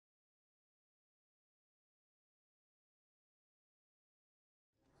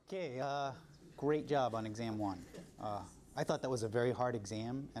Okay, great job on exam one. I thought that was a very hard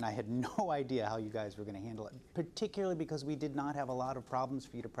exam, and I had no idea how you guys were going to handle it, particularly because we did not have a lot of problems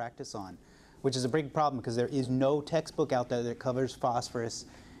for you to practice on, which is a big problem because there is no textbook out there that covers phosphorus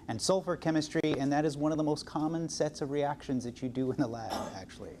and sulfur chemistry, and that is one of the most common sets of reactions that you do in the lab,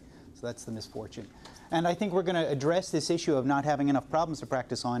 actually. So that's the misfortune. And I think we're going to address this issue of not having enough problems to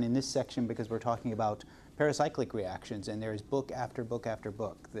practice on in this section because we're talking about paracyclic reactions, and there is book after book after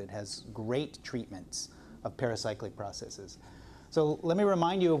book that has great treatments of paracyclic processes. So let me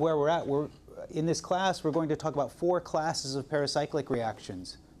remind you of where we're at. In this class, we're going to talk about 4 classes of paracyclic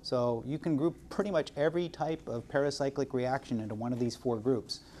reactions. So you can group pretty much every type of paracyclic reaction into one of these 4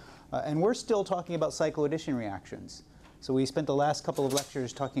 groups. And we're still talking about cycloaddition reactions. So we spent the last couple of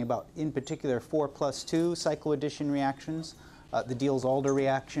lectures talking about, in particular, 4+2 cycloaddition reactions, the Diels-Alder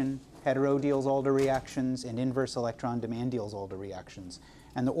reaction, hetero-Diels-Alder reactions, and inverse electron demand Diels-Alder reactions,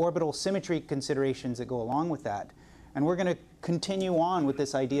 and the orbital symmetry considerations that go along with that. And we're going to continue on with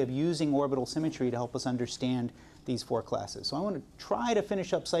this idea of using orbital symmetry to help us understand these 4 classes. So I want to try to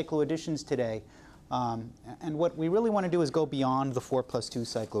finish up cycloadditions today. And what we really want to do is go beyond the 4+2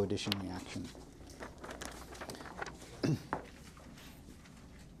 cycloaddition reaction.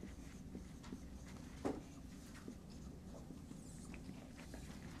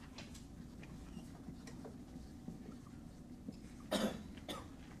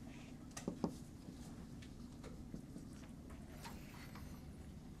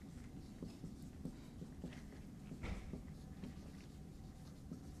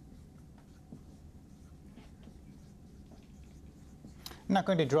 I'm not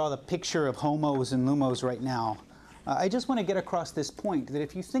going to draw the picture of HOMOs and LUMOs right now. I just want to get across this point that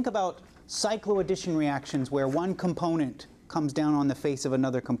if you think about cycloaddition reactions where one component comes down on the face of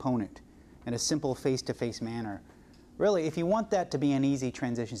another component in a simple face-to-face manner, really, if you want that to be an easy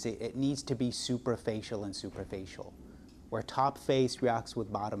transition state, it needs to be suprafacial and superfacial, where top face reacts with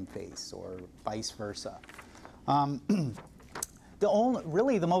bottom face, or vice versa.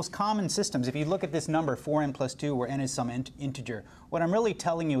 Really, the most common systems, if you look at this number, 4n plus 2, where n is some integer, what I'm really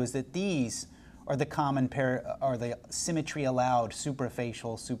telling you is that these are the common the symmetry-allowed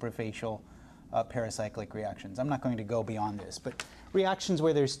superfacial paracyclic reactions. I'm not going to go beyond this, but reactions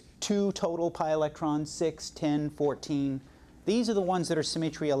where there's 2 total pi electrons, 6, 10, 14, these are the ones that are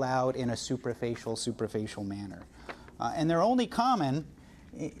symmetry-allowed in a superfacial manner. And they're only common,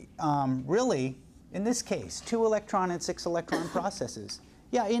 really, in this case, 2-electron and 6-electron processes.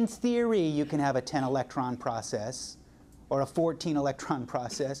 Yeah, in theory, you can have a 10-electron process or a 14-electron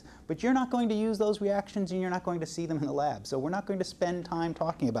process, but you're not going to use those reactions and you're not going to see them in the lab. So we're not going to spend time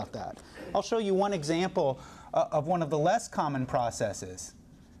talking about that. I'll show you one example of one of the less common processes.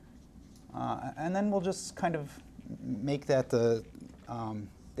 And then we'll just kind of make that the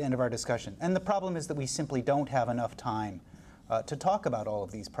end of our discussion. And the problem is that we simply don't have enough time to talk about all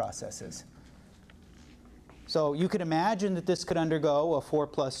of these processes. So you could imagine that this could undergo a 4+2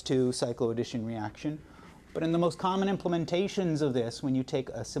 cycloaddition reaction. But in the most common implementations of this, when you take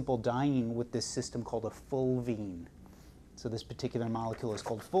a simple diene with this system called a fulvene, so this particular molecule is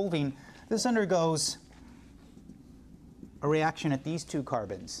called fulvene, this undergoes a reaction at these 2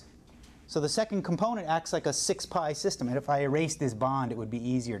 carbons. So the second component acts like a 6-pi system. And if I erase this bond, it would be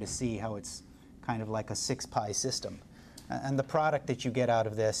easier to see how it's kind of like a 6-pi system. And the product that you get out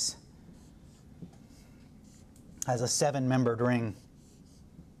of this has a 7-membered ring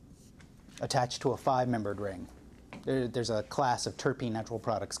attached to a 5-membered ring. There's a class of terpene natural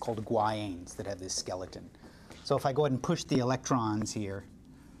products called guanes that have this skeleton. So if I go ahead and push the electrons here,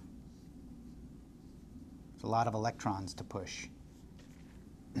 there's a lot of electrons to push.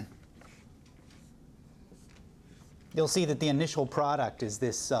 You'll see that the initial product is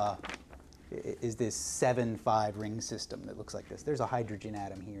this 7-5 ring system that looks like this. There's a hydrogen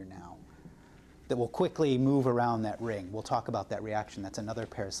atom here now that will quickly move around that ring. We'll talk about that reaction. That's another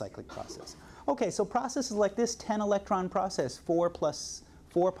paracyclic process. Okay, so processes like this 10-electron process, 4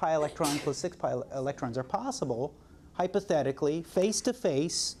 pi electron plus 6 pi electrons are possible, hypothetically,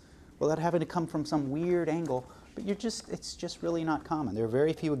 face-to-face, without having to come from some weird angle. But it's just really not common. There are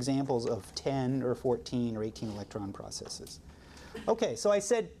very few examples of 10 or 14 or 18-electron processes. Okay, so I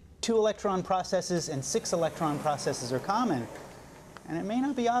said 2-electron processes and 6-electron processes are common. And it may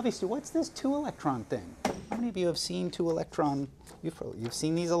not be obvious to you, what's this 2-electron thing? How many of you have seen 2-electron? You've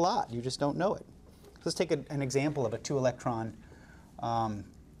seen these a lot. You just don't know it. Let's take an example of a 2-electron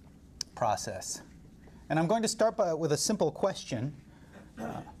process. And I'm going to start with a simple question.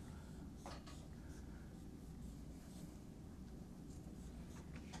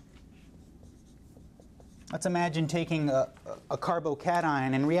 Let's imagine taking a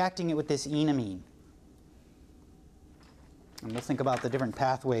carbocation and reacting it with this enamine. And we'll think about the different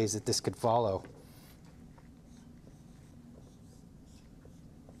pathways that this could follow.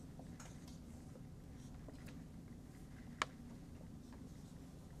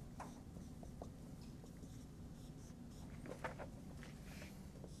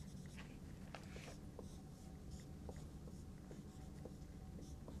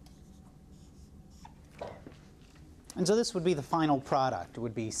 And so this would be the final product. It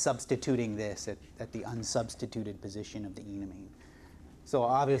would be substituting this at the unsubstituted position of the enamine. So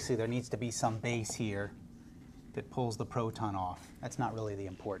obviously there needs to be some base here that pulls the proton off. That's not really the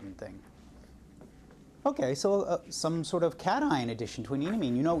important thing. Okay, so some sort of cation addition to an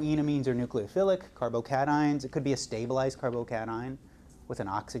enamine. You know enamines are nucleophilic, carbocations. It could be a stabilized carbocation with an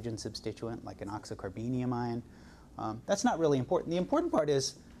oxygen substituent, like an oxocarbenium ion. That's not really important. The important part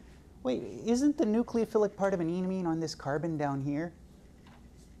is, wait, isn't the nucleophilic part of an enamine on this carbon down here?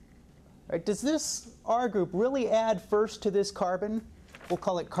 Right, does this R group really add first to this carbon? We'll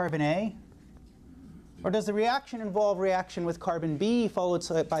call it carbon A. Or does the reaction involve reaction with carbon B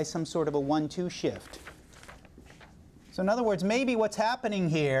followed by some sort of a 1-2 shift? So in other words, maybe what's happening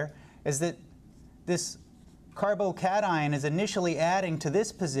here is that this carbocation is initially adding to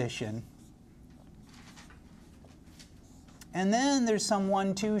this position, and then there's some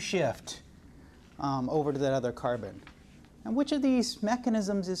 1-2 shift over to that other carbon. And which of these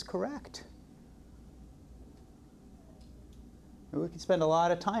mechanisms is correct? We could spend a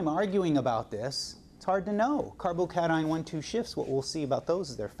lot of time arguing about this. It's hard to know. Carbocation 1-2 shifts, what we'll see about those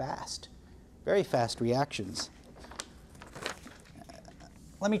is they're fast, very fast reactions.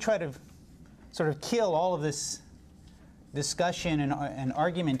 Let me try to sort of kill all of this discussion and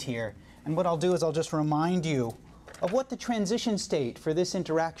argument here. And what I'll do is I'll just remind you of what the transition state for this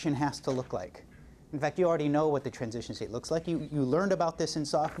interaction has to look like. In fact, you already know what the transition state looks like. You learned about this in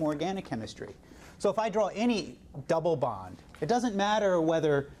sophomore organic chemistry. So if I draw any double bond, it doesn't matter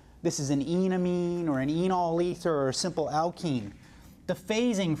whether this is an enamine or an enol ether or a simple alkene. The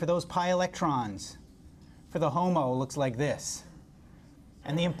phasing for those pi electrons for the HOMO looks like this.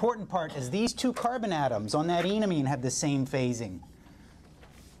 And the important part is these two carbon atoms on that enamine have the same phasing.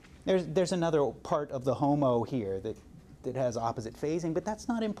 There's another part of the HOMO here that has opposite phasing, but that's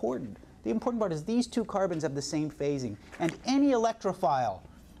not important. The important part is these two carbons have the same phasing. And any electrophile,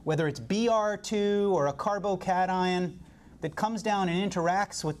 whether it's Br2 or a carbocation that comes down and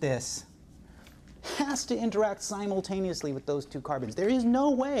interacts with this, has to interact simultaneously with those two carbons. There is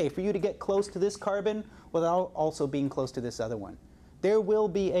no way for you to get close to this carbon without also being close to this other one. There will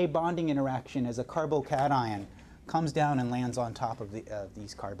be a bonding interaction as a carbocation comes down and lands on top of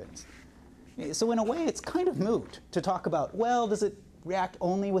these carbons. So in a way, it's kind of moot to talk about, well, does it react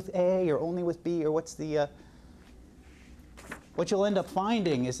only with A or only with B, or what's the... What you'll end up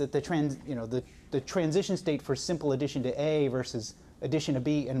finding is that the transition state for simple addition to A versus addition to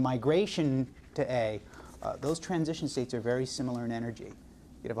B and migration to A, those transition states are very similar in energy.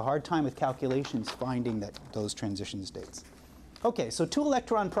 You'd have a hard time with calculations finding those transition states. Okay, so 2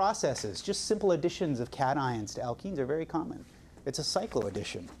 electron processes, just simple additions of cations to alkenes, are very common. It's a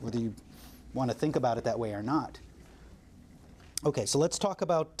cycloaddition, whether you want to think about it that way or not. Okay, so let's talk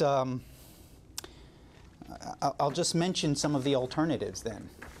about, I'll just mention some of the alternatives then.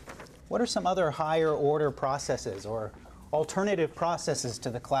 What are some other higher order processes or alternative processes to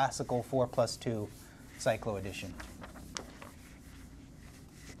the classical 4+2 cycloaddition?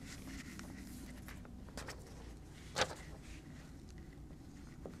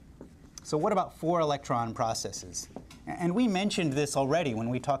 So what about 4 electron processes? And we mentioned this already when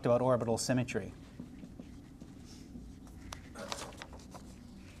we talked about orbital symmetry.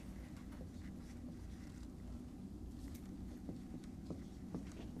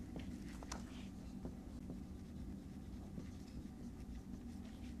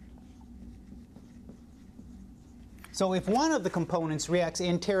 So if one of the components reacts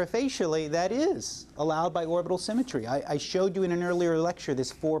interfacially, that is allowed by orbital symmetry. I showed you in an earlier lecture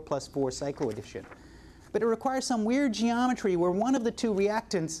this 4+4 cycloaddition. But it requires some weird geometry where one of the 2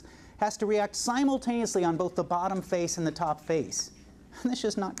 reactants has to react simultaneously on both the bottom face and the top face. And that's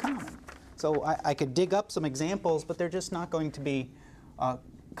just not common. So I could dig up some examples, but they're just not going to be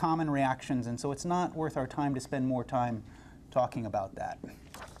common reactions. And so it's not worth our time to spend more time talking about that.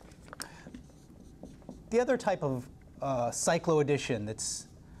 The other type of cycloaddition that's,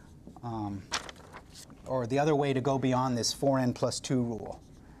 or the other way to go beyond this 4n+2 rule,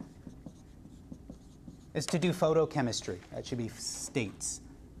 is to do photochemistry. That should be states.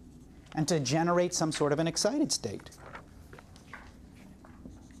 And to generate some sort of an excited state.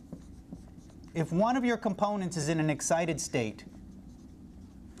 if one of your components is in an excited state,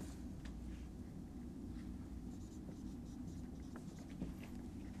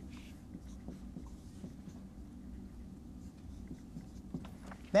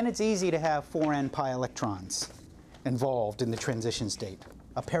 then it's easy to have 4n pi electrons involved in the transition state.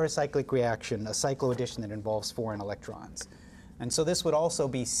 A paracyclic reaction, a cycloaddition that involves 4n electrons. And so this would also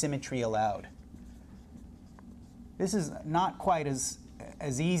be symmetry allowed. This is not quite as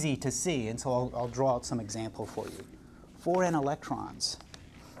easy to see, and so I'll draw out some example for you. 4n electrons.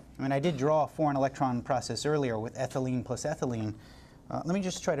 I mean, I did draw a 4n electron process earlier with ethylene plus ethylene. Let me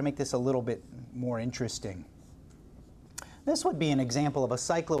just try to make this a little bit more interesting. This would be an example of a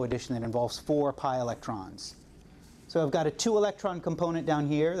cycloaddition that involves 4 pi electrons. So I've got a 2-electron component down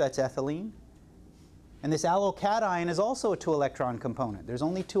here, that's ethylene. And this allocation is also a 2-electron component. There's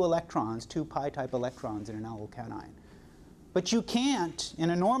only 2 electrons, 2 pi-type electrons in an allocation. But you can't,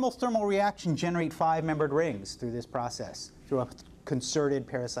 in a normal thermal reaction, generate 5-membered rings through this process, through a concerted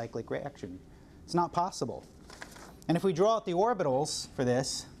paracyclic reaction. It's not possible. And if we draw out the orbitals for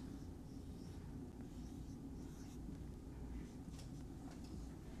this,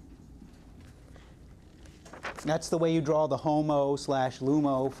 that's the way you draw the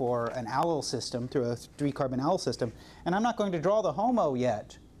HOMO/LUMO for an allyl system, through a 3-carbon allyl system. And I'm not going to draw the HOMO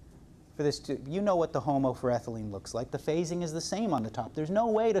yet for this. You know what the HOMO for ethylene looks like. The phasing is the same on the top. There's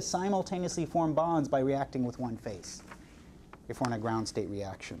no way to simultaneously form bonds by reacting with one phase if we're in a ground state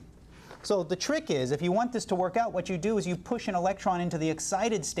reaction. So the trick is, if you want this to work out, what you do is you push an electron into the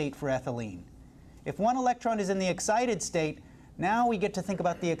excited state for ethylene. If one electron is in the excited state, now we get to think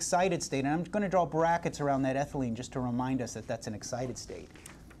about the excited state, and I'm going to draw brackets around that ethylene just to remind us that that's an excited state.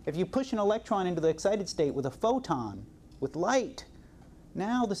 If you push an electron into the excited state with a photon, with light,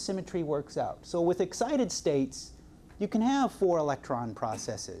 now the symmetry works out. So with excited states, you can have 4-electron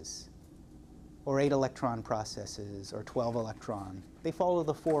processes, or 8-electron processes, or 12-electron. They follow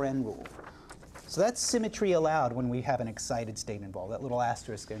the 4n rule. So that's symmetry allowed when we have an excited state involved, that little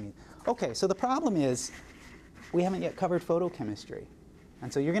asterisk. I mean, okay, so the problem is, we haven't yet covered photochemistry.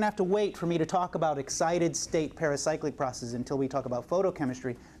 And so you're going to have to wait for me to talk about excited state paracyclic processes until we talk about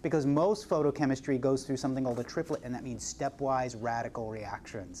photochemistry, because most photochemistry goes through something called a triplet, and that means stepwise radical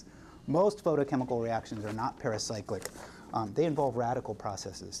reactions. Most photochemical reactions are not paracyclic. They involve radical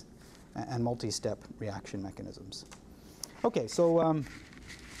processes and multi-step reaction mechanisms. Okay, so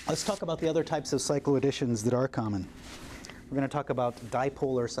let's talk about the other types of cycloadditions that are common. We're going to talk about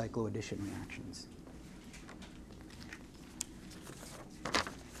dipolar cycloaddition reactions.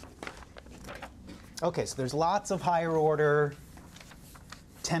 Okay, so there's lots of higher order,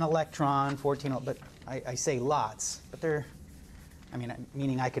 10-electron, 14, but I say lots, but they're, I mean,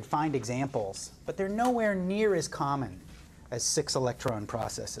 meaning I could find examples, but they're nowhere near as common as 6-electron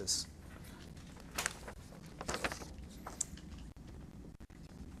processes.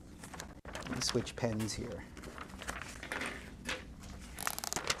 Let me switch pens here.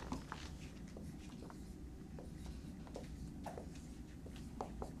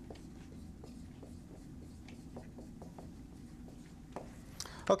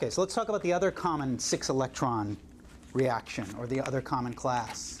 Okay, so let's talk about the other common 6-electron reaction, or the other common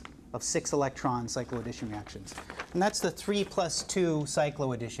class of 6-electron cycloaddition reactions. And that's the 3+2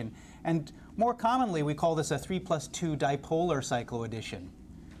 cycloaddition. And more commonly, we call this a 3+2 dipolar cycloaddition,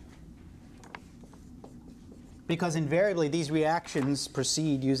 because invariably these reactions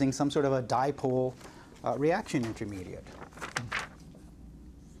proceed using some sort of a dipole reaction intermediate.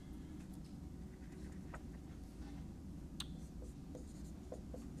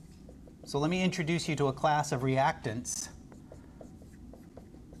 So let me introduce you to a class of reactants,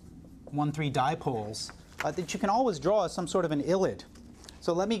 1,3 dipoles, that you can always draw as some sort of an ylid.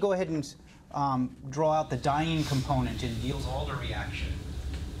 So let me go ahead and draw out the diene component in Diels-Alder reaction.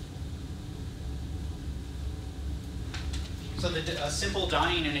 So a simple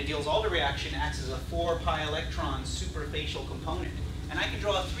diene in a Diels-Alder reaction acts as a 4 pi electron superfacial component. And I can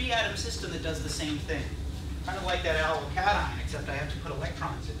draw a 3-atom system that does the same thing. Kind of like that allocation, except I have to put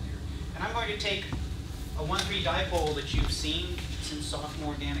electrons in there. And I'm going to take a 1,3 dipole that you've seen since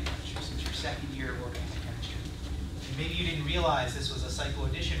sophomore organic chemistry, since your second year of organic chemistry. And maybe you didn't realize this was a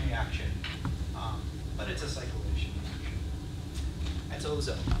cycloaddition reaction, but it's a cycloaddition reaction. That's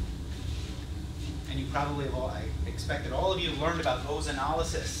ozone. And you probably have I expect that all of you have learned about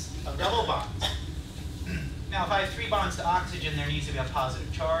ozonolysis of double bonds. Now, if I have 3 bonds to oxygen, there needs to be a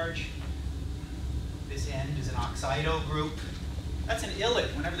positive charge. This end is an oxido group. That's an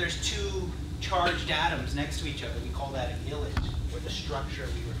ylid. Whenever there's 2 charged atoms next to each other, we call that an ylid. Or the structure,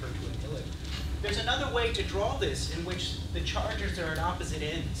 we refer to an ylid. There's another way to draw this in which the charges are at opposite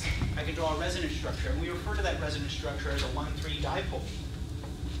ends. I can draw a resonance structure, and we refer to that resonance structure as a 1,3 dipole.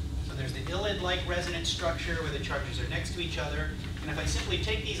 So there's the ylid-like resonance structure where the charges are next to each other. And if I simply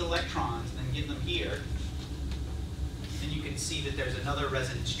take these electrons and then give them here, then you can see that there's another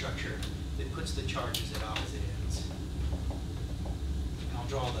resonance structure that puts the charges at opposite ends. And I'll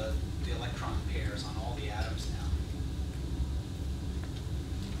draw the electron pairs on all the atoms now.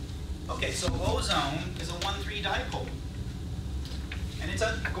 Okay, so ozone is a 1,3 dipole. And it's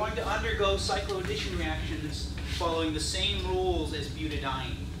going to undergo cycloaddition reactions following the same rules as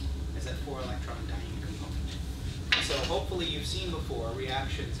butadiene, as that 4-electron diene component. So hopefully you've seen before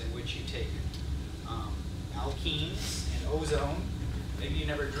reactions in which you take alkenes and ozone. Maybe you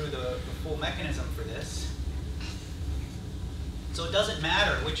never drew the full mechanism for this. So it doesn't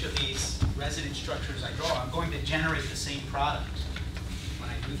matter which of these resonance structures I draw. I'm going to generate the same product when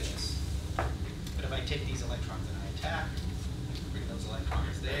I do this. But if I take these electrons and I attack, bring those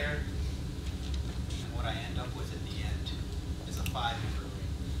electrons there, and what I end up with at the end is a 5-member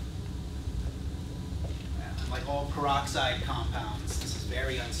ring. And like all peroxide compounds, this is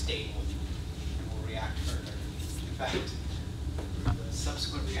very unstable and will react further. In fact, the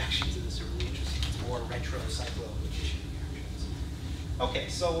subsequent reactions of this are really interesting. It's more retro-cycloaddition reactions. Okay,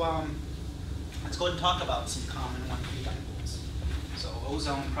 so let's go ahead and talk about some common 1,3 dipoles. So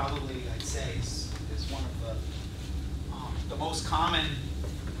ozone probably, I'd say, is one of the most common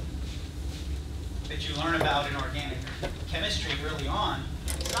that you learn about in organic chemistry early on.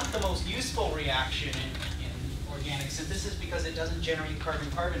 It's not the most useful reaction in organic synthesis because it doesn't generate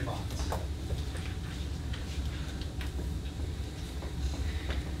carbon-carbon bonds.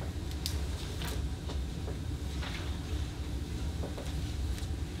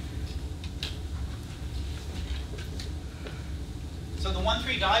 So the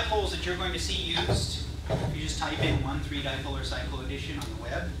 1,3 dipoles that you're going to see used, if you just type in 1,3 dipolar cycloaddition on the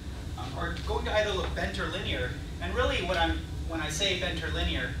web, are going to either look bent or linear. And really when I say bent or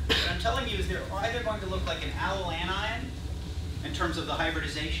linear, what I'm telling you is they're either going to look like an allyl-anion in terms of the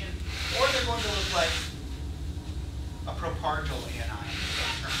hybridization, or they're going to look like a propargyl anion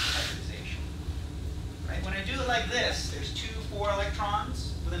in terms of hybridization. Right? When I do it like this, there's 2 4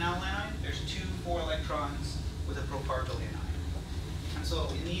 electrons with an allyl-anion, there's 2 4 electrons with a propargyl anion. And so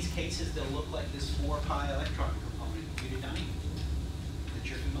in these cases, they'll look like this 4-pi electron component, butadiene, that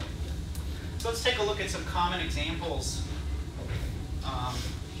you're familiar with. So let's take a look at some common examples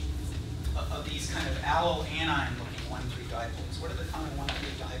of these kind of allyl-anion looking 1,3 dipoles. What are the common 1,3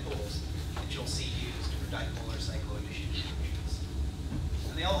 dipoles that you'll see used for dipolar cycloaddition reactions?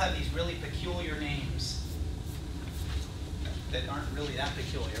 And they all have these really peculiar names that aren't really that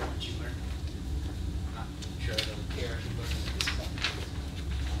peculiar once you learn. I'm not sure I don't care if you learn at this point.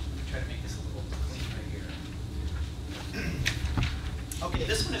 Try to make this a little cleaner here. Okay,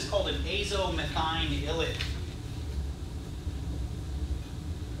 this one is called an azomethine ylid.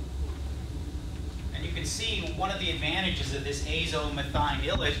 And you can see one of the advantages of this azomethine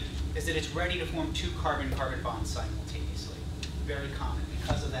ylid is that it's ready to form 2 carbon-carbon bonds simultaneously. Very common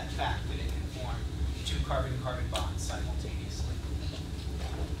because of that fact that it can form 2 carbon-carbon bonds simultaneously.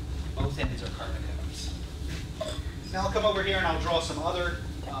 Both ends are carbon atoms. Now I'll come over here and I'll draw some other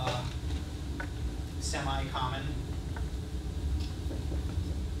semi-common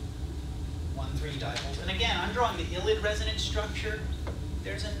 1,3 dipoles. And again, I'm drawing the ylid resonance structure.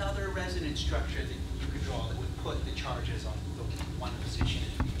 There's another resonance structure that you could draw that would put the charges on the one position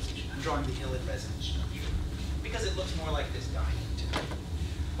and the position. I'm drawing the ylid resonance structure because it looks more like this diene to me.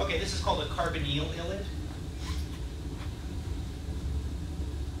 Okay, this is called a carbonyl ylid.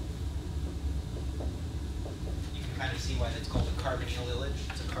 You can kind of see why that's called a carbonyl ylid.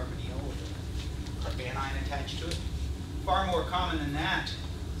 It's a carbonyl with a carbanion attached to it. Far more common than that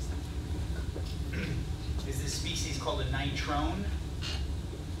is this species called a nitrone.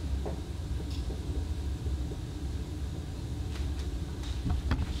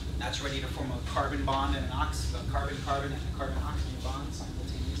 That's ready to form a carbon bond and a carbon-carbon and a carbon-oxygen bond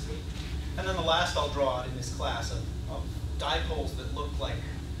simultaneously. And then the last I'll draw out in this class of dipoles that look like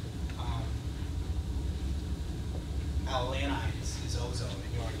allyl-anions is ozone,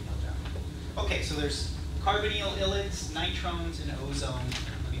 and you already know that one. Okay, so there's carbonyl ylids, nitrones, and ozone.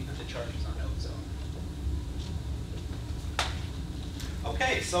 Let me put the charges on ozone.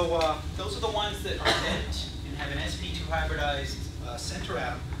 Okay, so those are the ones that are bent and have an sp2 hybridized center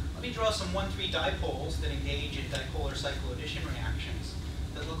atom. Let me draw some 1,3 dipoles that engage in dipolar cycloaddition reactions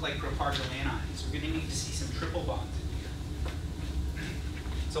that look like propargyl anions. We're going to need to see some triple bonds in here.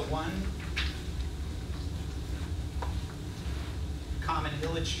 So one common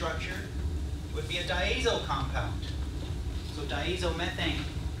ylid structure would be a diazo compound. So diazomethane,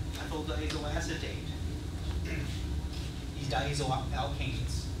 ethyl diazoacetate. These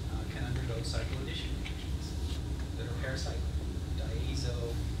diazoalkanes can undergo cycloaddition reactions that are paracyclic.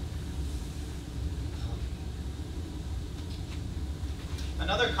 Diazoalkane.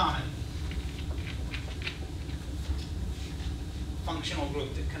 Another common functional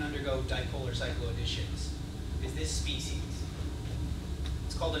group that can undergo dipolar cycloadditions is this species.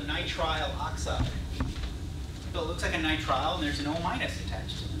 It's called a nitrile oxide. So it looks like a nitrile, and there's an O-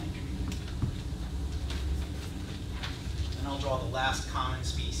 attached to the nitrogen. And I'll draw the last common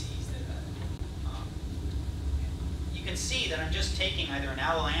species. You can see that I'm just taking either an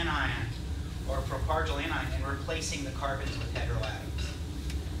allyl anion or a propargyl anion and replacing the carbons with heteroatoms.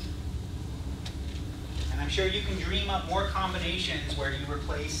 And I'm sure you can dream up more combinations where you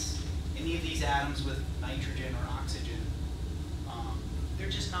replace any of these atoms with nitrogen or oxygen. They're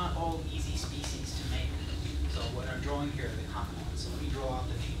just not all easy species to make. So what I'm drawing here are the common ones. So let me draw out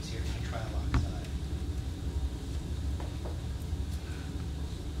the names here, nitrile oxide.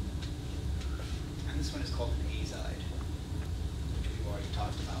 And this one is called an azide, which we've already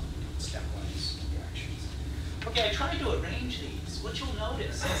talked about in stepwise reactions. Okay, I tried to arrange these. What you'll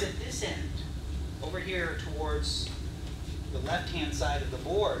notice is at this end, over here towards the left-hand side of the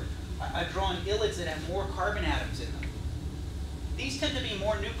board, I've drawn ylids that have more carbon atoms in them. These tend to be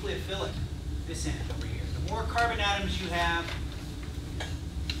more nucleophilic, this end over here. The more carbon atoms you have,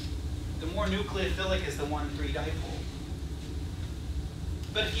 the more nucleophilic is the 1,3 dipole.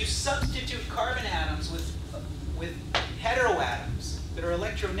 But if you substitute carbon atoms with heteroatoms that are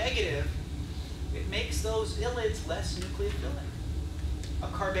electronegative, it makes those ylids less nucleophilic. A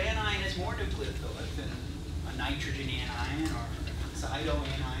carbanion is more nucleophilic than a nitrogen anion or an oxido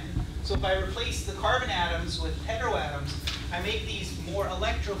anion. So if I replace the carbon atoms with heteroatoms, I make these more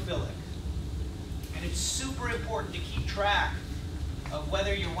electrophilic. And it's super important to keep track of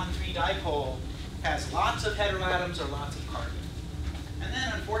whether your 1,3 dipole has lots of heteroatoms or lots of carbon. And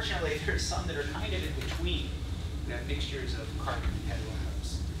then unfortunately, there's some that are kind of in between, that mixtures of carbon and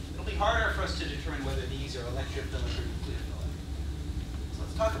heteroatoms. It'll be harder for us to determine whether these are electrophilic or nucleophilic. So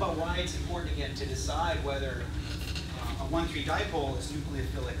let's talk about why it's important again to decide whether a 1,3 dipole is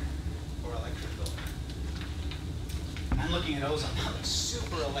nucleophilic or electrophilic. And I'm looking at ozone now, it's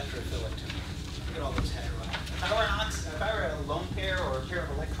super electrophilic to me. Look at all those heteroatoms. If I were a lone pair or a pair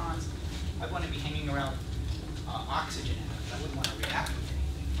of electrons, I'd want to be hanging around oxygen atoms. I wouldn't want to react with anything.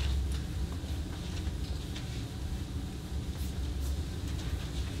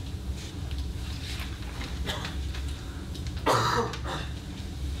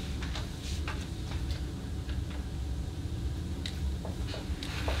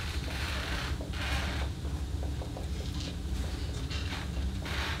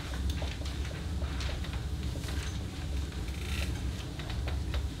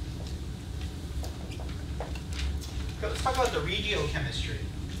 Let's talk about the regiochemistry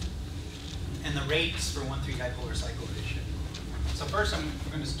and the rates for 1,3 dipolar cycloaddition. So first,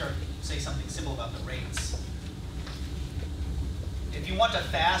 we're going to say something simple about the rates. If you want a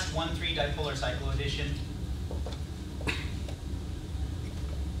fast 1,3 dipolar cycloaddition,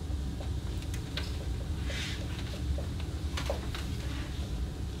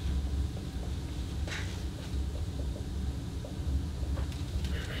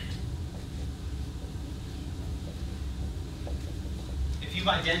 you've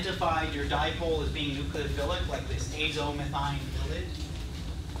identified your dipole as being nucleophilic, like this azomethine ylid,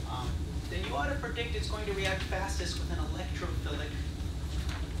 then you ought to predict it's going to react fastest with an electrophilic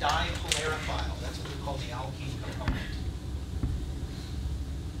dipolariphile. That's what we call the alkene component.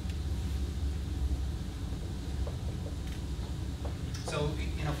 So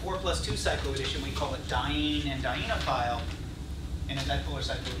in a 4+2 cycloaddition, we call it diene and dienophile. In a dipolar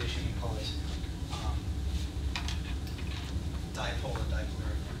cycloaddition, we call it dipole and dipolar.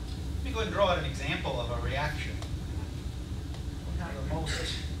 Let me go ahead and draw out an example of a reaction. Kind of the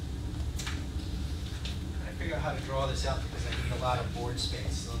most. I figure out how to draw this out because I need a lot of board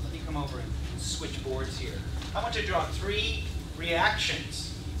space. So let me come over and switch boards here. I want to draw 3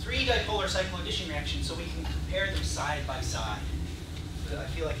 reactions, 3 dipolar cycloaddition reactions, so we can compare them side by side. But I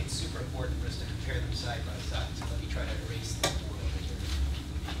feel like it's super important for us to compare them side by side. So let me try to erase this board over here.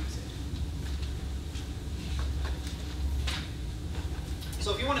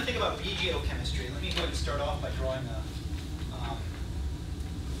 So if you want to think about regiochemistry, let me go ahead and start off by drawing a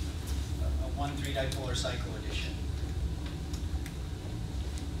 1,3 dipolar cycloaddition.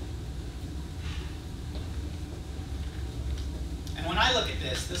 And when I look at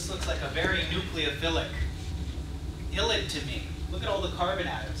this looks like a very nucleophilic ylid to me. Look at all the carbon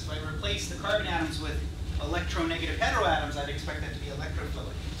atoms. If So I replace the carbon atoms with electronegative heteroatoms, I'd expect that to be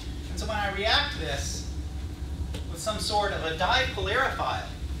electrophilic. And so when I react this with some sort of a dipolariphile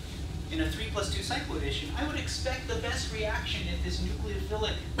in a 3+2 cycloaddition, I would expect the best reaction if this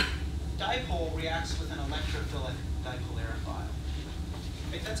nucleophilic dipole reacts with an electrophilic dipolariphile.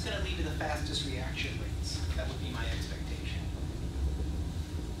 Right? That's going to lead to the fastest reaction rates. That would be my expectation.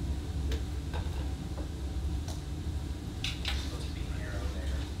 It's supposed to be an arrow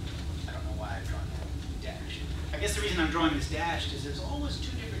there. I don't know why I've drawn that dash. I guess the reason I'm drawing this dashed is there's always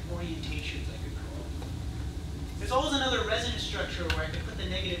two different orientations I could draw. There's always another resonance structure where I could put the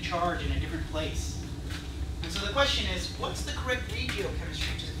negative charge in a different place. And so the question is, what's the correct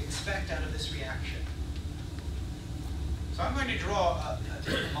regiochemistry to expect out of this reaction? So I'm going to draw a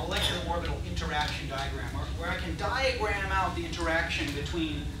molecular orbital interaction diagram where I can diagram out the interaction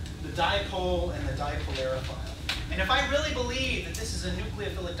between the dipole and the dipolariphile. And if I really believe that this is a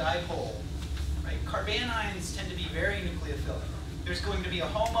nucleophilic dipole, right, carbanions tend to be very nucleophilic. There's going to be a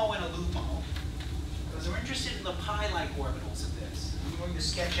HOMO and a LUMO. Because we're interested in the pi-like orbitals of this. I'm going to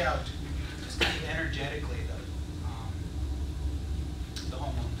sketch out just kind of energetically the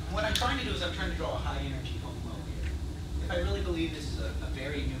HOMO. And what I'm trying to do is I'm trying to draw a high-energy HOMO here. If I really believe this is a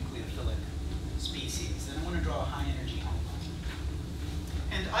very nucleophilic species, then I want to draw a high-energy HOMO.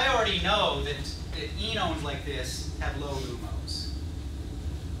 And I already know that enones like this have low LUMOs.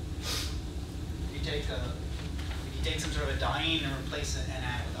 If you take some sort of a diene and replace an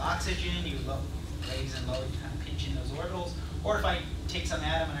atom with oxygen, you raise and low, you kind of pinch in those orbitals. Or if I take some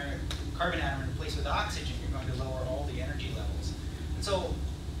atom and a carbon atom and replace with oxygen, you're going to lower all the energy levels. And so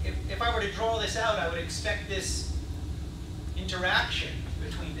if I were to draw this out, I would expect this interaction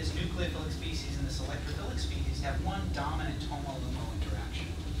between this nucleophilic species and this electrophilic species to have one dominant HOMO-LUMO interaction.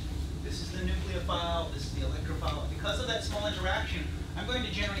 This is the nucleophile, this is the electrophile. Because of that small interaction, I'm going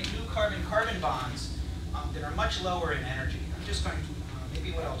to generate new carbon-carbon bonds that are much lower in energy. I'm just going to,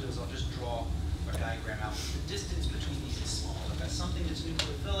 maybe what I'll do is I'll just draw or diagram out the distance between these is small. I've got something that's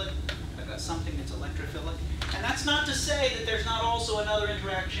nucleophilic, I've got something that's electrophilic. And that's not to say that there's not also another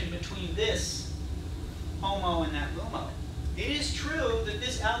interaction between this HOMO and that LUMO. It is true that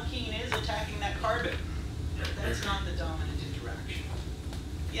this alkene is attacking that carbon, but that's not the dominant interaction.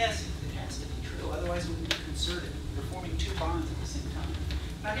 Yes, it has to be true, otherwise we would be concerted. We're forming two bonds at the same time.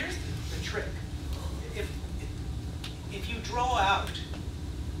 Now here's the trick. If you draw out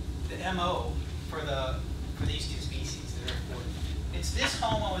the MO for these two species that are important, it's this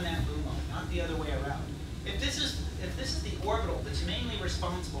HOMO and that LUMO, not the other way around. If this is the orbital that's mainly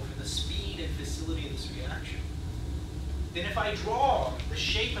responsible for the speed and facility of this reaction, then if I draw the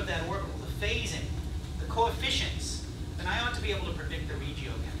shape of that orbital, the phasing, the coefficients, then I ought to be able to predict the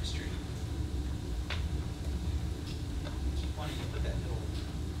regiochemistry. Why don't you put that little...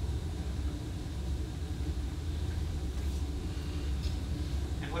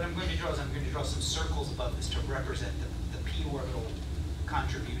 And what I'm going to draw is I'm going to draw some circles above this to represent the p orbital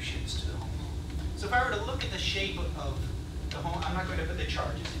contributions to the HOMO. So if I were to look at the shape of the HOMO, I'm not going to put the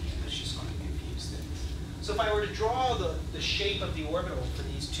charges in here, that's just going to confuse things. So if I were to draw the shape of the orbital for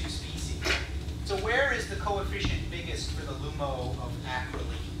these two species, so where is the coefficient biggest for the LUMO of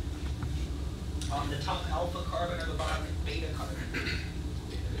acrolein? On the top alpha carbon or the bottom beta carbon?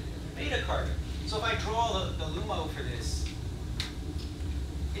 Beta carbon. So if I draw the LUMO for this,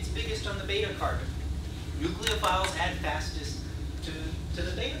 it's biggest on the beta carbon. Nucleophiles add fastest to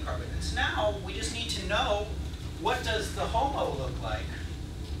the beta carbon. And so now we just need to know what does the HOMO look like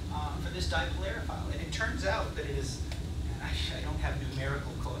for this dipolariphile. And it turns out that it is, I don't have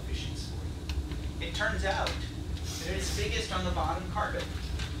numerical coefficients for you. It turns out that it is biggest on the bottom carbon.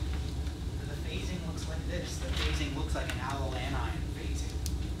 And the phasing looks like this. The phasing looks like an alloanion phasing,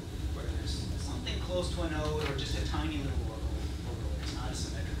 where there's something close to a node or just a tiny little orbital. It's not a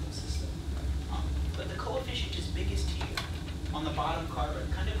symmetrical system. But the coefficient is biggest here on the bottom carbon,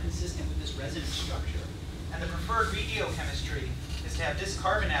 kind of consistent with this resonance structure. And the preferred regiochemistry is to have this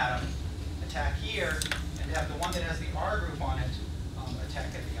carbon atom attack here, and to have the one that has the R group on it attack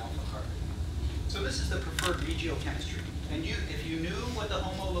at the alpha carbon. So this is the preferred regiochemistry. And if you knew what the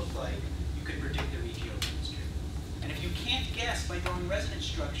HOMO looked like, you could predict the regiochemistry. And if you can't guess by drawing resonance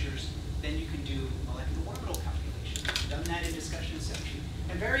structures, then you can do molecular orbital calculations. We've done that in discussion section.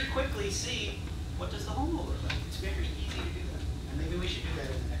 And very quickly see what does the HOMO look like. It's very easy to do that. And maybe we should do that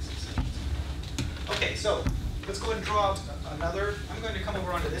in the next session. Okay, so let's go ahead and draw out another. I'm going to come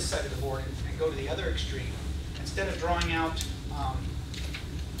over onto this side of the board and go to the other extreme. Instead of drawing out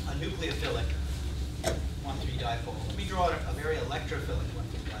a nucleophilic 1,3 dipole, let me draw a very electrophilic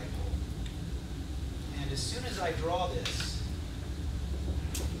 1,3 dipole. And as soon as I draw this,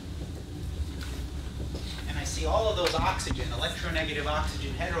 see all of those oxygen, electronegative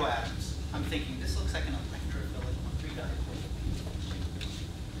oxygen heteroatoms, I'm thinking this looks like an electrophilic 1,3 dipole.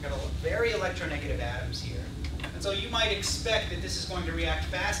 I've got very electronegative atoms here. And so you might expect that this is going to react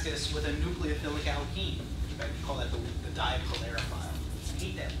fastest with a nucleophilic alkene. I call that the dipolariphile. I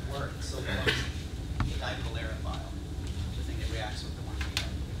hate that word, it's so clumsy. The dipolariphile, the thing that reacts with the 1,3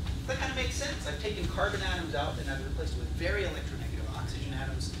 dipole. That kind of makes sense. I've taken carbon atoms out and I've replaced it with very electronegative oxygen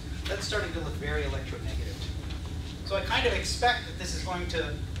atoms. That's starting to look very electronegative. So I kind of expect that this is going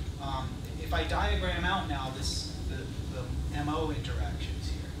to, if I diagram out now the MO interactions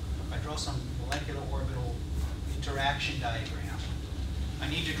here, if I draw some molecular orbital interaction diagram, I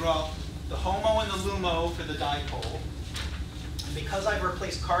need to draw the HOMO and the LUMO for the dipole. And because I've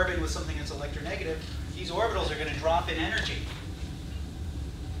replaced carbon with something that's electronegative, these orbitals are going to drop in energy.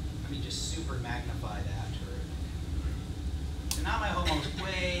 Let me just super magnify that. So now my HOMO's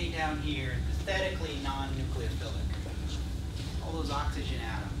way down here, pathetically non-nucleophilic. All those oxygen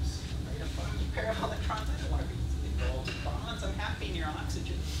atoms. Right? If I'm a pair of electrons, I don't want to be involved in bonds. I'm happy near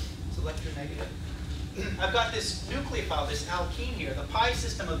oxygen. It's electronegative. I've got this nucleophile, this alkene here. The pi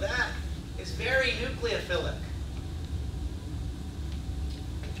system of that is very nucleophilic.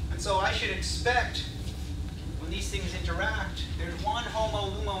 And so I should expect, when these things interact, there's one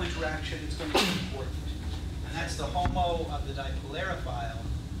HOMO-LUMO interaction that's going to be important. And that's the HOMO of the dipolariphile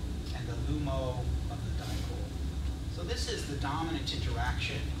and the LUMO of the dipole. So this is the dominant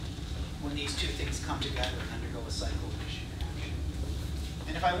interaction when these two things come together and undergo a cycloaddition reaction.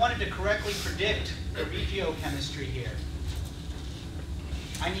 And if I wanted to correctly predict the regiochemistry here,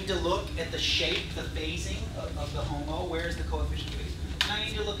 I need to look at the shape, the phasing of the HOMO. Where's the coefficient of phase? And I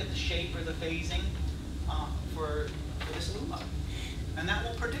need to look at the shape or the phasing for this LUMO. And that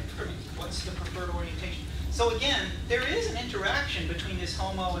will predict for me what's the preferred orientation. So again, there is an interaction between this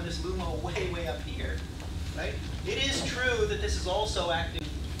HOMO and this LUMO way up here, right? It is true that this is also acting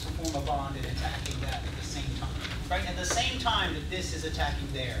to form a bond and attacking that at the same time, right? At the same time that this is attacking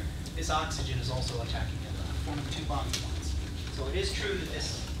there, this oxygen is also attacking the other, forming two bonds at once. So it is true that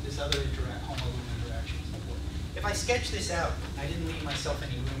this other HOMO-LUMO interaction is important. If I sketch this out, I didn't leave myself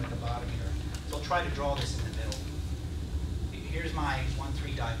any room at the bottom here, so I'll try to draw this in the middle. Here's my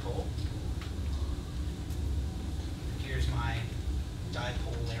 1,3 dipole. Here's my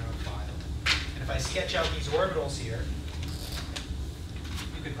dipolariphile. And if I sketch out these orbitals here,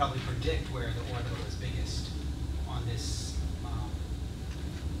 you could probably predict where the orbital is biggest on this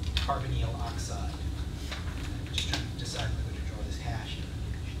carbonyl oxide. I'm just trying to decide whether to draw this hash.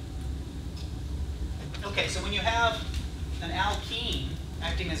 Okay, so when you have an alkene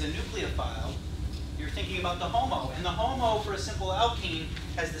acting as a nucleophile, you're thinking about the HOMO. And the HOMO for a simple alkene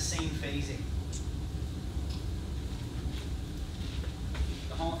has the same phasing.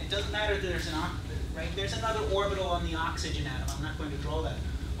 It doesn't matter that there's right? There's another orbital on the oxygen atom. I'm not going to draw that.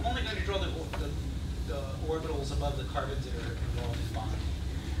 I'm only going to draw the orbitals above the carbons that are involved in bonding.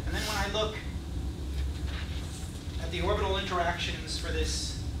 And then when I look at the orbital interactions for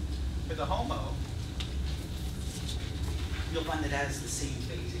the HOMO, you'll find that it has the same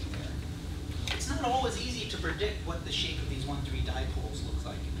phasing there. It's not always easy to predict what the shape of these 1,3 dipoles looks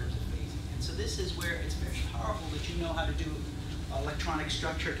like in terms of phasing. And so this is where it's very powerful that you know how to do electronic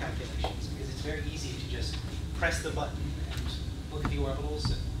structure calculations, because it's very easy to just press the button and look at the orbitals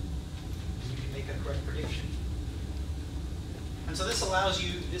and you can make a correct prediction. And so this would allow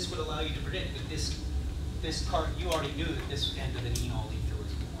you to predict that you already knew that this end of the enol ether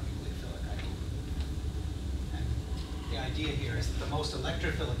was more nucleophilic, I believe. And the idea here is that the most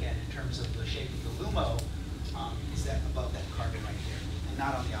electrophilic end in terms of the shape of the LUMO is that above that carbon right here, and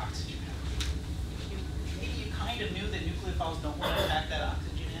not on the oxygen end. Maybe you kind of knew that nucleophiles don't want to attack that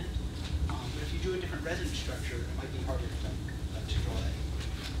oxygen end, but if you do a different resonance structure, it might be harder to draw that.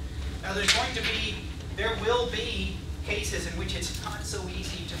 Now there will be cases in which it's not so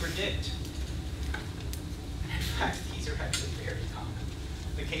easy to predict. In fact, these are actually very common,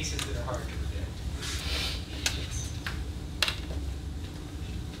 the cases that are hard to predict.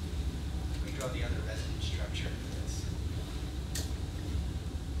 Let me draw the other resonance structure for this.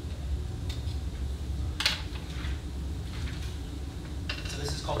 So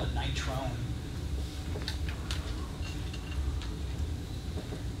this is called a nitrone.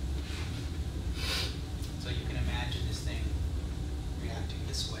 So you can imagine this thing reacting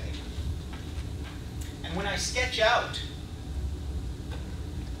this way. And when I sketch out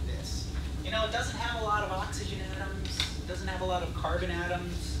this, it doesn't have a lot of oxygen atoms, it doesn't have a lot of carbon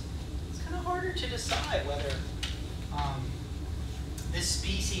atoms. It's kind of harder to decide whether this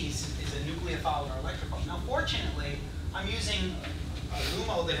species is a nucleophile or electrophile. Now, fortunately, I'm using a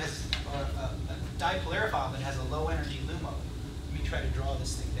LUMO that has, a dipolarified that has a low energy LUMO. Let me try to draw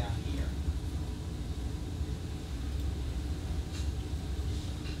this thing down here.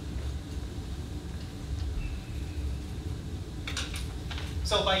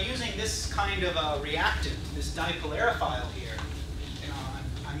 So by using this kind of a reactant, this dipolarified here,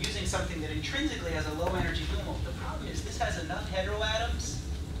 I'm using something that intrinsically has a low energy LUMO. The problem is this has enough heteroatoms.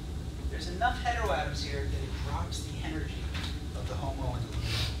 There's enough heteroatoms here that it drops the energy of the HOMO and the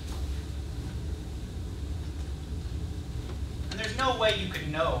LUMO. And there's no way you could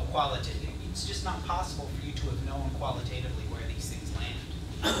know qualitatively. It's just not possible for you to have known qualitatively where these things land.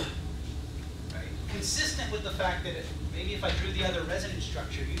 Right? Consistent with the fact that maybe if I drew the other resonance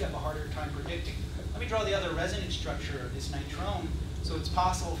structure, you'd have a harder time predicting. Let me draw the other resonance structure of this nitrone so it's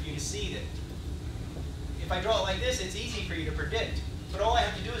possible for you to see that if I draw it like this, it's easy for you to predict. But all I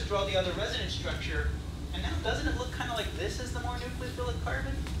have to do is draw the other resonance structure, and now doesn't it look kind of like this as the more nucleophilic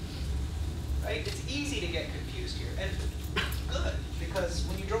carbon? Right? It's easy to get confused here, and good, because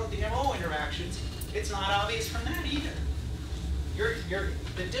when you draw the MO interactions, it's not obvious from that either.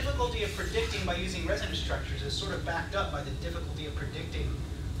 The difficulty of predicting by using resonance structures is sort of backed up by the difficulty of predicting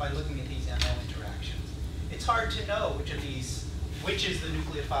by looking at these MO interactions. It's hard to know which is the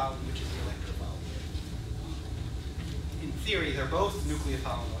nucleophile and which is the electrophile here. In theory, they're both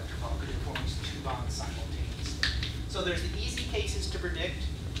nucleophile and electrophile because they're forming two bonds simultaneously. So there's the easy cases to predict,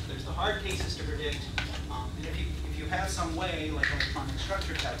 there's the hard cases to predict, and if you have some way, like electronic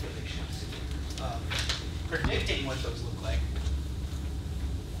structure calculations, predicting what those look like,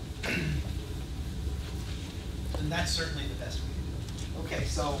 then that's certainly the best way to do it. Okay,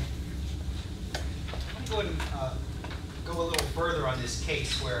 so let me go ahead and go a little further on this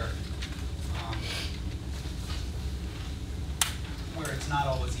case where it's not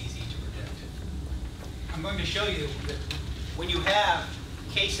always easy to predict. I'm going to show you that when you have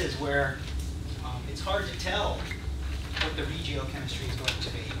cases where it's hard to tell what the regiochemistry is going to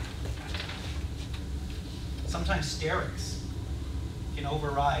be, sometimes sterics can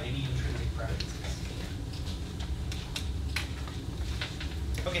override any intrinsic preferences.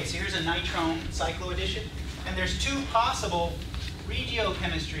 Okay, so here's a nitrone cycloaddition, and there's two possible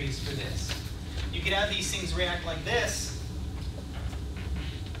regiochemistries for this. You could have these things react like this,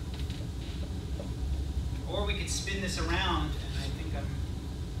 or we could spin this around, and I think I'm...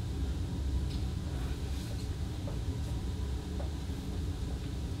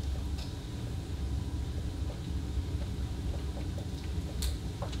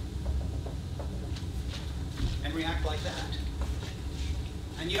 and react like that.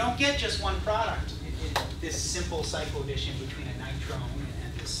 And you don't get just one product in this simple cycloaddition between a nitrone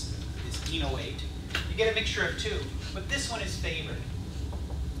and this enoate. You get a mixture of two, but this one is favored.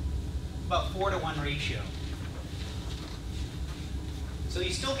 About 4-to-1 ratio. So you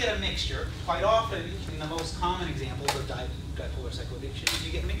still get a mixture. Quite often, in the most common examples of dipolar cycloadditions,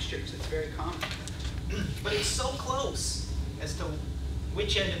 you get mixtures. It's very common. But it's so close as to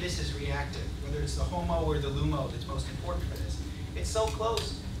which end of this is reactive, whether it's the HOMO or the LUMO that's most important for this. It's so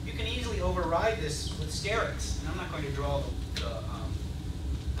close, you can easily override this with sterics. And I'm not going to draw the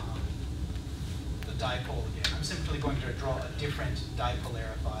dipole again. I'm simply going to draw a different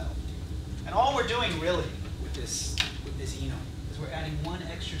dipolarified. And all we're doing really with this enone is we're adding one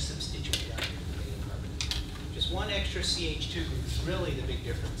extra substituent down here to the carbon. Just one extra CH2 group is really the big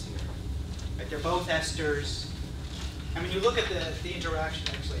difference here. Right? They're both esters. I mean, you look at the interaction.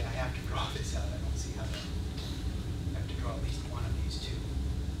 Actually, I have to draw this out. I don't see how to. I have to draw at least one of these two.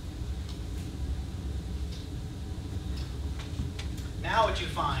 Now what you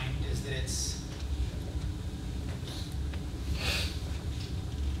find is that it's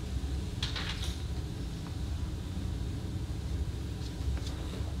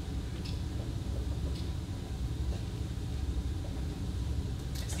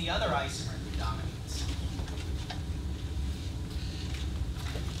the other isomer that dominates.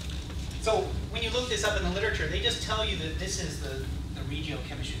 So when you look this up in the literature, they just tell you that this is the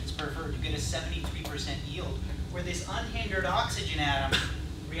regiochemistry that's preferred. You get a 73% yield, where this unhindered oxygen atom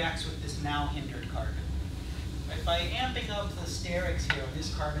reacts with this now hindered carbon. Right? By amping up the sterics here on this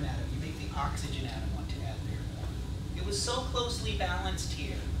carbon atom, you make the oxygen atom want to add there more. It was so closely balanced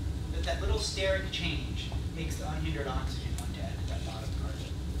here that that little steric change makes the unhindered oxygen want to add to that bottom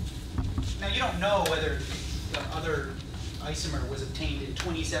carbon. Now you don't know whether the other isomer was obtained at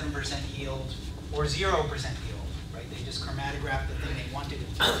 27% yield or 0% yield, right? They just chromatographed the thing they wanted and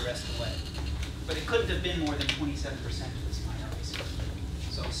threw the rest away. But it couldn't have been more than 27% of this minor isomer.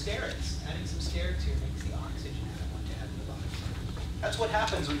 So sterics, adding some sterics here makes the oxygen atom want to add to the bottom carbon. That's what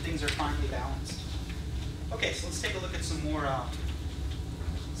happens when things are finely balanced. Okay, so let's take a look at some more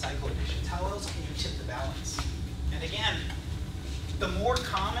cycloadditions. How else can you tip the balance? And again, the more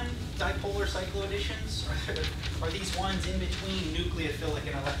common dipolar cycloadditions are these ones in between nucleophilic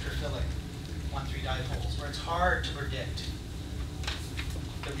and electrophilic 1,3 dipoles, where it's hard to predict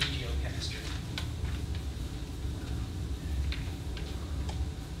the regiochemistry.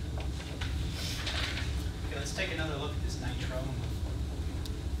 Okay, let's take another look at this nitrone.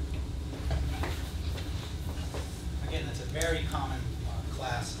 Again, that's a very common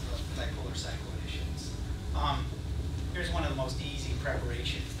class of dipolar cycloadditions. Here's one of the most easy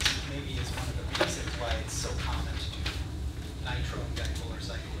preparations. Maybe it's one of the reasons why it's so common to do nitrone dipolar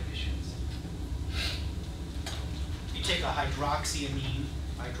cycloadditions. You take a hydroxylamine,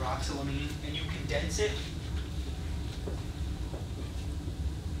 and you condense it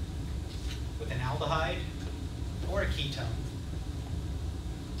with an aldehyde or a ketone.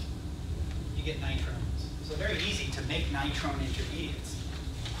 You get nitrones. So very easy to make nitrone intermediates.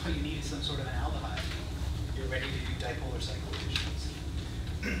 All you need is some sort of an aldehyde. You're ready to do dipolar cycloadditions.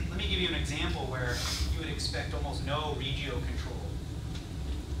 Let me give you an example where you would expect almost no regio control.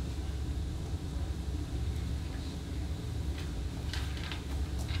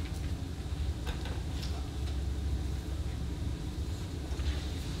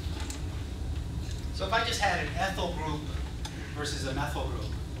 So if I just had an ethyl group versus a methyl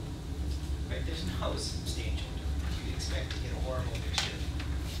group, right, there's no substantial difference. You'd expect to get a horrible mixture.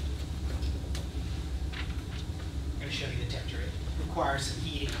 I'm going to show you the temperature. It requires some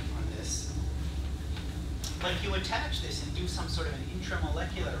heating on this. But if you attach this and do some sort of an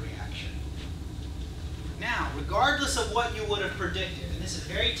intramolecular reaction, now, regardless of what you would have predicted, and this is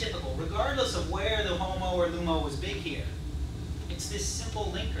very typical, regardless of where the HOMO or LUMO was big here, it's this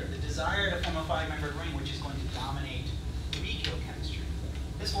simple linker, the desire to form a 5-membered ring, which is going to dominate the regiochemistry.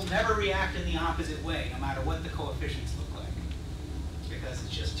 This will never react in the opposite way, no matter what the coefficients look like, because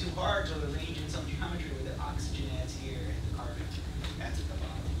it's just too hard to arrange in some geometry where the oxygen adds here and the carbon adds at the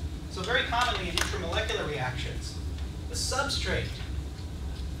bottom. So very commonly in intramolecular reactions, the substrate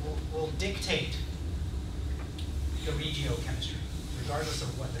will dictate the regiochemistry, regardless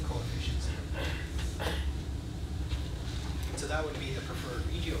of what the coefficients are. So that would be the preferred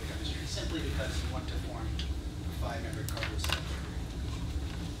regiochemistry, simply because you want to form a 5-membered carbocycle.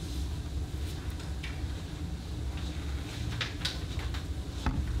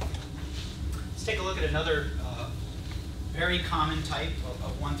 Let's take a look at another very common type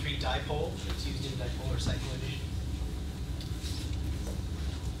of 1,3 dipole that's used in dipolar cycloaddition.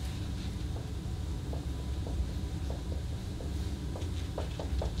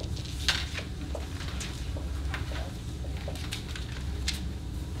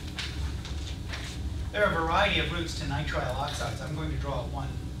 There are a variety of routes to nitrile oxides. I'm going to draw one.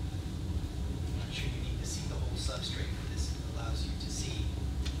 I'm not sure you need to see the whole substrate, but this allows you to see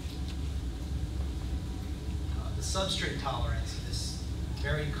the substrate tolerance of this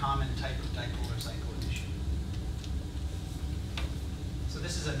very common type of dipolar cycloaddition. So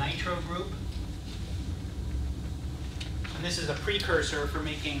this is a nitro group, and this is a precursor for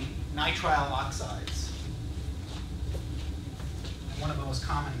making nitrile oxides. And one of the most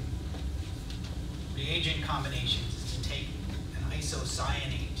common reagent combinations is to take an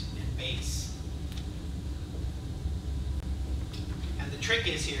isocyanate and base. And the trick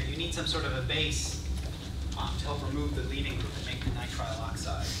is here, you need some sort of a base to help remove the leaving group and make the nitrile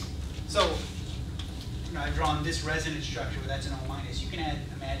oxide. So, I've drawn this resonance structure where that's an O-. You can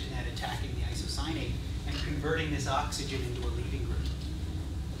imagine that attacking the isocyanate and converting this oxygen into a leaving group.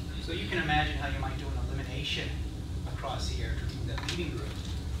 So you can imagine how you might do an elimination across here to remove that leaving group.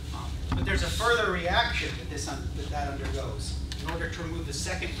 But there's a further reaction that undergoes in order to remove the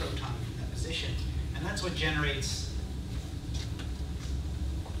second proton from that position. And that's what generates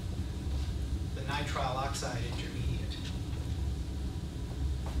the nitrile oxide intermediate.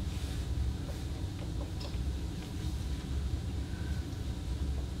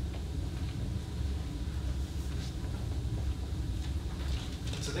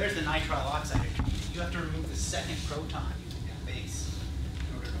 So there's the nitrile oxide intermediate. You have to remove the second proton using that base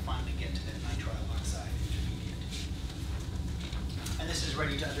in order to finally get to that nitrile oxide intermediate. And this is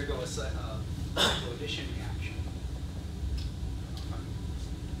ready to undergo a cycloaddition reaction.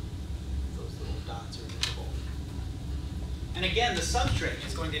 Those little dots are visible. And again, the substrate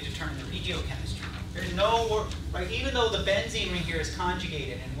is going to determine the regiochemistry. There's no, right, even though the benzene ring here is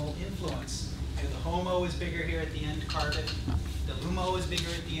conjugated and will influence, the HOMO is bigger here at the end carbon, the LUMO is bigger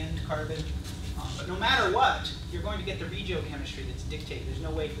at the end carbon, but no matter what, you're going to get the regiochemistry that's dictated. There's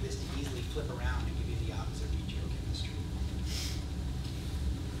no way for this to easily flip around and give you the opposite regiochemistry.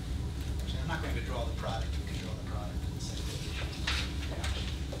 Actually, I'm not going to draw the product. You can draw the product in the cycloaddition reaction.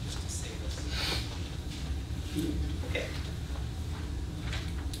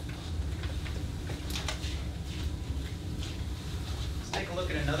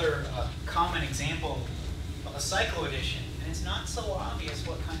 look at another common example of a cycloaddition, and it's not so obvious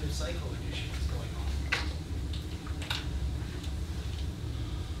what kind of cycloaddition is going on.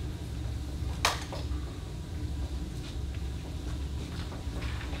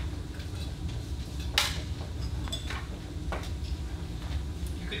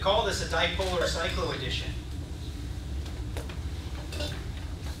 You could call this a dipolar cycloaddition.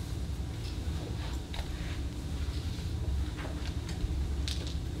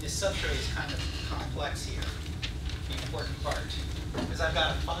 Substrate is kind of complex here, the important part. Because I've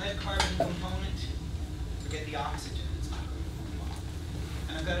got a 5-carbon component, forget the oxygen, it's not going to move on.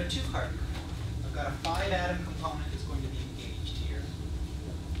 And I've got a 2-carbon component. I've got a 5-atom component that's going to be engaged here.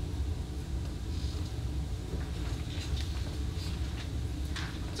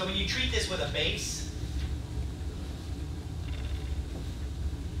 So when you treat this with a base,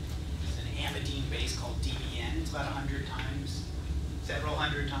 it's an amidine base called DBN, it's about 100 times. Several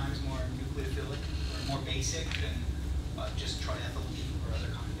hundred times more nucleophilic or more basic than just triethylene or other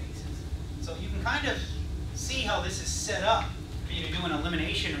kind of bases. So you can kind of see how this is set up for you to do an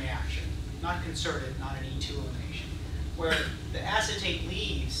elimination reaction, not concerted, not an E2 elimination, where the acetate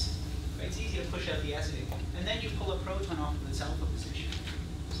leaves, right, it's easy to push out the acetate, and then you pull a proton off of its alpha position.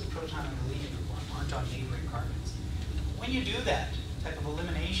 So the proton on the leaving group aren't on neighboring carbons. When you do that type of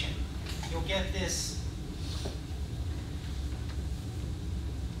elimination, you'll get this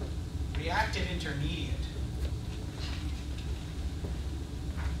reactive intermediate.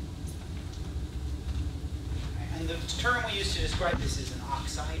 And the term we use to describe this is an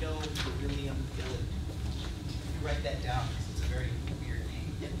oxido-beryllium billet. You write that down because it's a very weird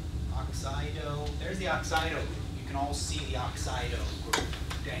name. Oxido, there's the oxido group. You can all see the oxido group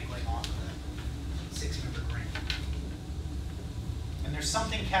dangling off of the 6-member ring. And there's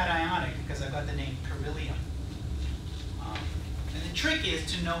something cationic because I've got the name beryllium. And the trick is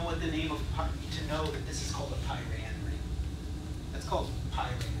to know what the name of, to know that this is called a pyran ring. That's called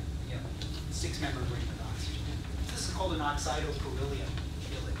pyran, yeah, 6-member ring with oxygen. This is called an oxido-beryllium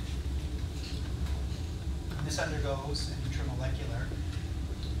billet. And this undergoes an intramolecular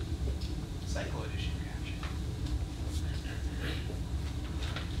cycloaddition reaction.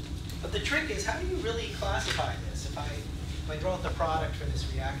 But the trick is, how do you really classify this? If I draw out the product for this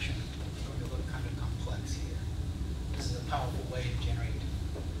reaction, it's going to look kind of complex here. This is a powerful way to generate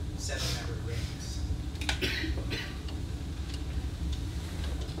 7-membered rings.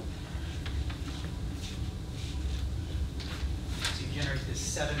 So you generate this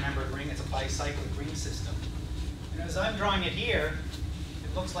 7-membered ring. It's a bicyclic ring system. And as I'm drawing it here,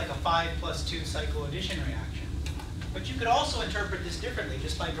 it looks like a 5+2 cycloaddition reaction. But you could also interpret this differently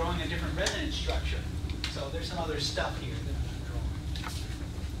just by drawing a different resonance structure. So there's some other stuff here that I'm not drawing.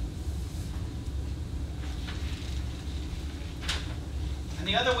 And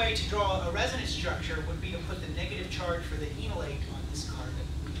the other way to draw a resonance structure would be to put the negative charge for the enolate on this carbon.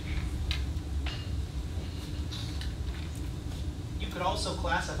 You could also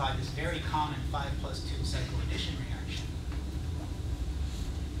classify this very common 5+2 cycloaddition reaction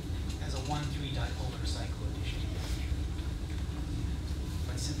as a 1,3 dipolar cycloaddition.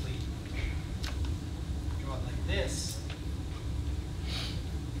 If I simply draw it like this,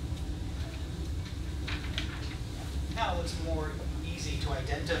 now it looks more easy to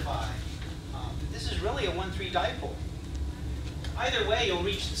identify that this is really a 1,3 dipole. Either way, you'll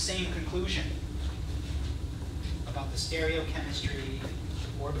reach the same conclusion about the stereochemistry,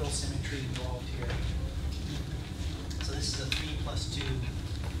 the orbital symmetry involved here. So this is a 3+2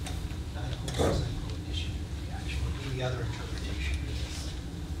 dipolar cycloaddition reaction would be the other interpretation of this.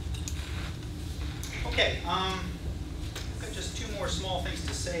 Okay, I've got just 2 more small things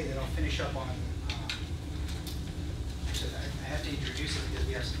to say that I'll finish up on. Actually, I have to introduce it because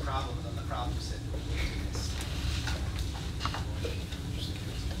we have some problems on the problem set.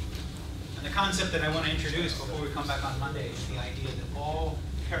 And the concept that I want to introduce before we come back on Monday is the idea that all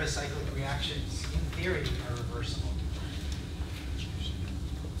paracyclic reactions, in theory, are reversible.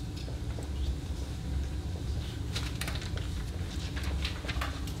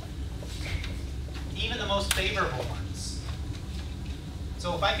 Even the most favorable ones.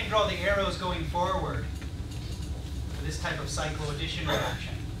 So if I can draw the arrows going forward for this type of cycloaddition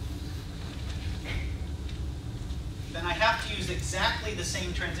reaction, then I have to use exactly the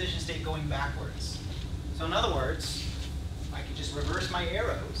same transition state going backwards. So in other words, I can just reverse my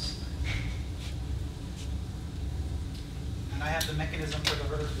arrows, and I have the mechanism for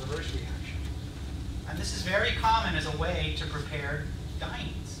the reverse reaction. And this is very common as a way to prepare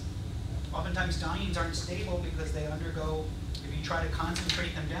dienes. Oftentimes dienes aren't stable because they undergo, if you try to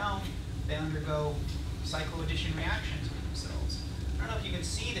concentrate them down, they undergo cycloaddition reactions with themselves. don't know if you can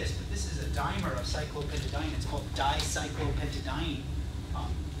see this, but this is a dimer of cyclopentadiene. It's called dicyclopentadiene.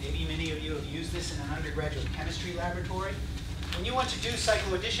 Maybe many of you have used this in an undergraduate chemistry laboratory. When you want to do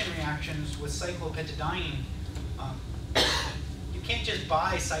cycloaddition reactions with cyclopentadiene, you can't just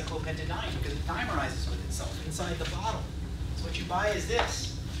buy cyclopentadiene because it dimerizes with itself inside the bottle. So what you buy is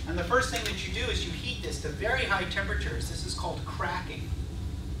this. And the first thing that you do is you heat this to very high temperatures. This is called cracking.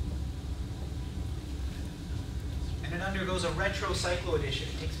 And it undergoes a retrocycloaddition.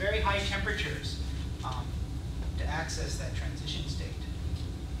 It takes very high temperatures to access that transition state.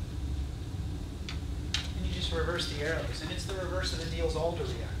 And you just reverse the arrows. And it's the reverse of the Diels-Alder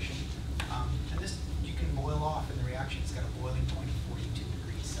reaction. And this you can boil off in the reaction. It's got a boiling point of 42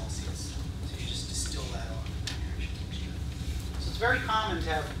 degrees Celsius. So you just distill that off in the reaction mixture. So it's very common to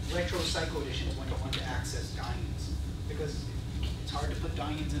have retrocycloadditions when you want to access dienes, because it's hard to put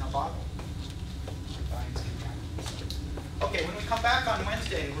dienes in a bottle. Dienes can be. Okay, when we come back on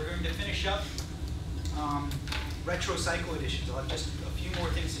Wednesday, we're going to finish up retrocycloadditions. I'll have just a few more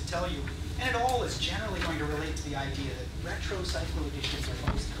things to tell you. And it all is generally going to relate to the idea that retrocycloadditions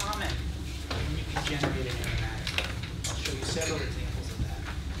are most common when you can generate an enzymatic. I'll show you several examples of that.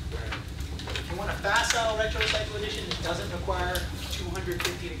 Where if you want a facile retrocycloaddition that doesn't require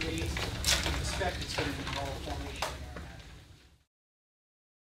 250 degrees, I suspect it's going to involve formation.